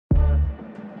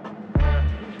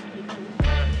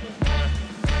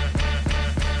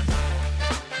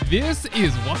This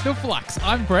is What the Flux.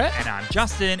 I'm Brett. And I'm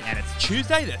Justin, and it's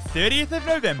Tuesday the 30th of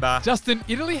November. Justin,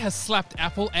 Italy has slapped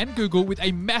Apple and Google with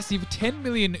a massive €10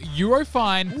 million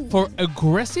fine for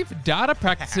aggressive data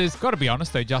practices. Gotta be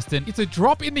honest though, Justin, it's a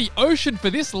drop in the ocean for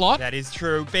this lot. That is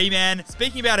true. B-Man,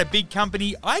 speaking about a big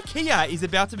company, IKEA is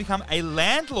about to become a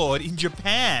landlord in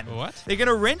Japan. What? They're going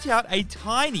to rent out a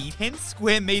tiny 10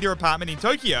 square meter apartment in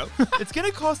Tokyo. It's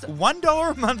going to cost $1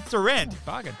 a month to rent.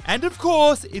 Bargain. And of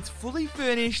course, it's fully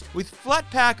furnished with flat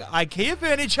pack IKEA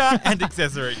furniture and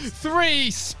accessories. 3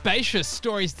 spacious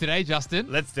stories today,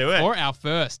 Justin. Let's do it. For our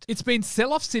first. It's been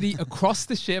sell-off city across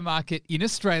the share market in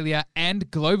Australia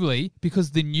and globally because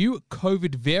the new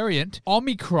COVID variant,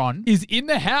 Omicron, is in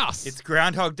the house. It's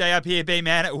Groundhog Day up here,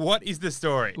 B-Man. What is the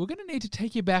story? We're going to need to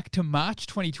take you back to March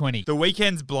 2020. The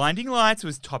weekend's blinding lights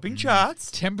was topping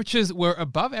charts. Temperatures were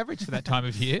above average for that time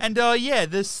of year. And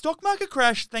the stock market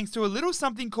crashed thanks to a little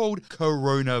something called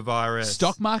coronavirus.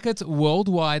 Stock markets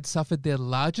worldwide suffered their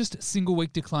largest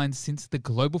single-week declines since the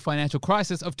global financial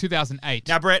crisis of 2008.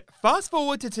 Now, Brett, fast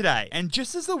forward to today, and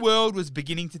just as the world was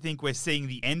beginning to think we're seeing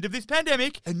the end of this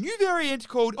pandemic, a new variant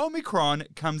called Omicron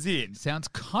comes in. Sounds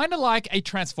kind of like a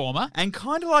transformer. And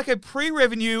kind of like a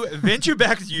pre-revenue,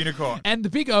 venture-backed unicorn. And the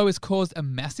big O has caused a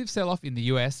massive sell-off in the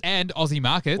US and Aussie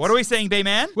markets. What are we seeing,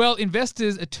 B-Man? Well,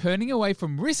 investors are turning away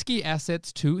from risky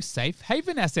assets to safe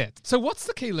haven assets. So what's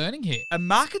the key learning here? A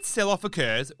market sell-off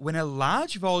occurs when a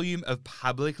large volume of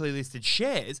publicly listed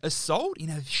shares are sold in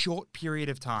a short period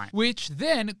of time. Which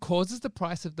then causes the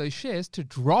price of those shares to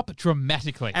drop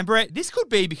dramatically. And Brett, this could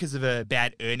be because of a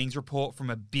bad earnings report from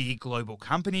a big global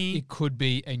company. It could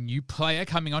be a new player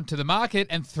coming onto the market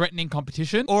and threatening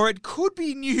competition. Or it could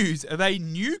be news of a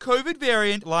new COVID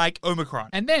variant like Omicron.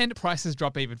 And then prices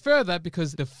drop even further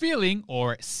because the feeling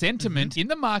or sentiment in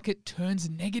the market turns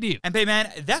negative. And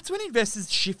B-Man, that's when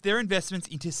investors shift their investments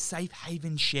into safe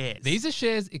haven shares. These are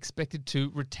shares expected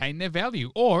to retain their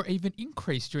value or even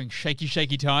increase during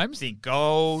shaky times. Think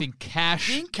gold. Think cash.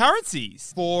 Think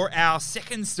currencies. For our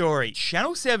second story,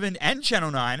 Channel 7 and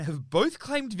Channel 9 have both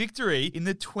claimed victory in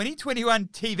the 2021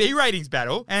 TV ratings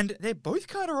battle, and they're both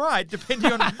kind of right,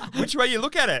 depending on which way you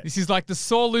look at it. This is like the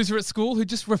sore loser at school who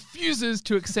just refuses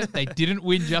to accept they didn't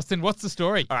win, Justin. What's the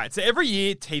story? All right, so every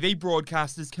year, TV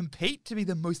broadcasters compete to be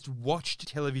the most watched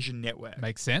television network.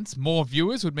 Makes sense. More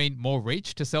viewers would mean more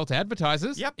reach to sell to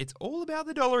advertisers. Yep, it's all about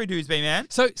the dollary dues, B-Man.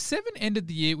 So 7 ended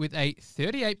the year with a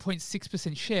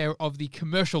 38.6% share of the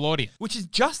commercial audience. Which is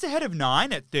just ahead of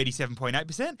 9 at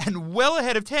 37.8% and well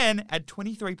ahead of 10 at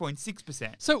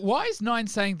 23.6%. So why is 9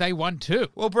 saying they won too?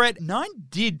 Well, Brett, 9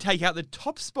 did take out the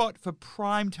top spot for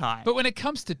prime time. But when it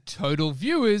comes to total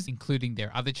viewers, including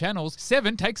their other channels,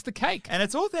 7 takes the cake. And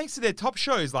it's all thanks to their top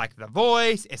shows like The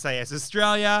Voice, SAS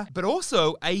Australia, but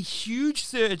also a huge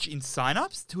surge in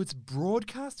sign-ups to its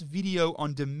broadcast video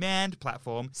on demand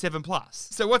platform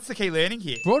 7plus. So what's the key learning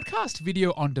here? Broadcast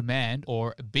video on demand,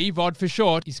 or BVOD for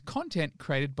short, is content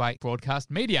created by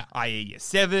broadcast media, i.e. your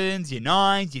 7s, your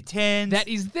 9s, your 10s. that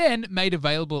is then made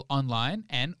available online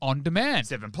and on demand.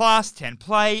 7plus, 10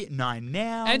 Play, 9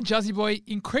 Now. And Juzzy Boy,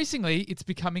 increasingly, it's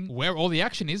becoming where all the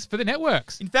action is for the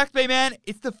networks. In fact, B-Man,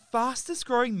 it's the fastest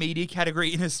growing media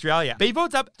category in Australia.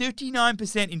 BVOD's up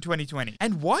 39% in 2020.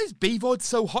 And why is BVOD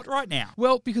so hot right now?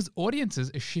 Well, because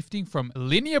audiences are shifting from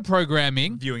linear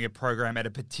programming Viewing a program at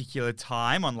a particular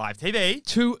time on live TV.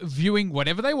 to viewing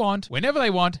whatever they want, whenever they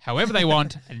want, however they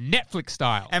want, Netflix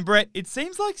style. And Brett, it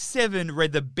seems like 7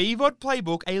 read the BVOD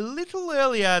playbook a little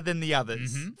earlier than the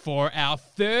others. For our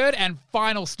third and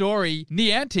final story,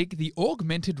 Niantic, the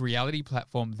augmented reality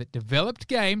platform that developed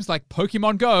games like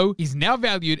Pokemon Go, is now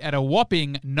valued at a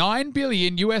whopping $9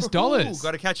 billion. Ooh,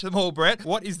 gotta catch them all, Brett.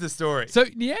 What is the story? So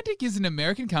Niantic is an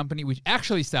American company which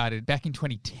actually started back in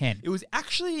 2010. It was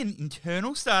actually an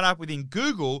internal startup within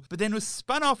Google, but then was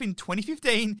spun off in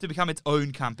 2015 to become its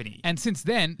own company. And since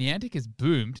then, Niantic has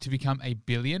boomed to become a $1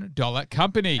 billion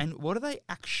company. And what do they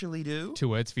actually do? 2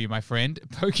 words for you, my friend.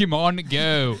 Pokemon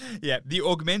Go. Yeah, the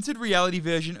augmented reality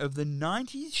version of the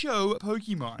 90s show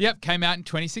Pokemon. Yep, came out in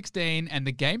 2016, and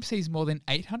the game sees more than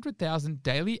 800,000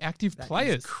 daily active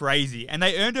players. It's crazy. And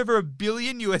they earned over $1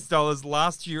 billion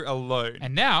last year alone.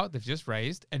 And now they've just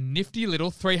raised a nifty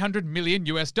little $300 million,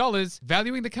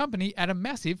 valuing the company at a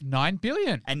massive $9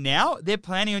 billion. And now they're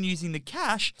planning on using the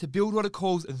cash to build what it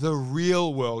calls the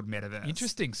real world metaverse.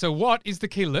 Interesting. So what is the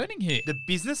key learning here? The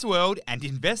business world and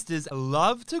investors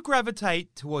love to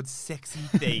gravitate towards sexy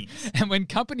themes. And when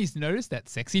companies notice that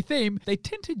sexy theme, they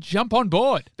tend to jump on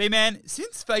board. B-Man,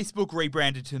 since Facebook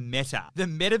rebranded to Meta, the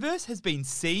metaverse has been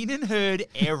seen and heard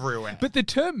everywhere. But the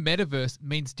term metaverse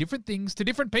means different things to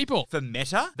different people. For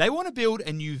Meta, they want to build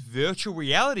a new virtual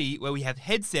reality reality where we have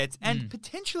headsets and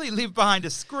potentially live behind a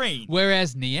screen.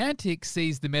 Whereas Niantic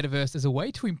sees the metaverse as a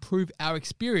way to improve our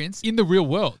experience in the real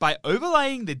world. By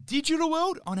overlaying the digital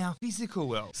world on our physical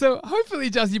world. So hopefully,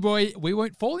 Juzzy Boy, we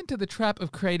won't fall into the trap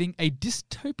of creating a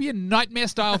dystopian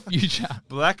nightmare-style future.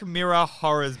 Black Mirror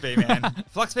horrors, B-Man.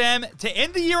 Flux fam, to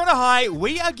end the year on a high,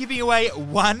 we are giving away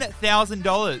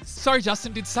 $1,000. Sorry,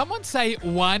 Justin, did someone say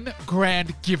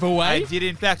 $1,000 giveaway? I did,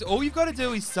 in fact. All you've got to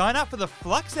do is sign up for the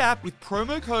Flux app with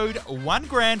promo code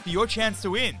 $1,000 for your chance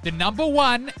to win. The number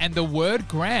 1 and the word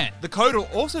grand. The code will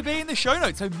also be in the show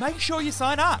notes, so make sure you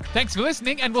sign up. Thanks for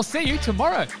listening, and we'll see you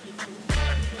tomorrow.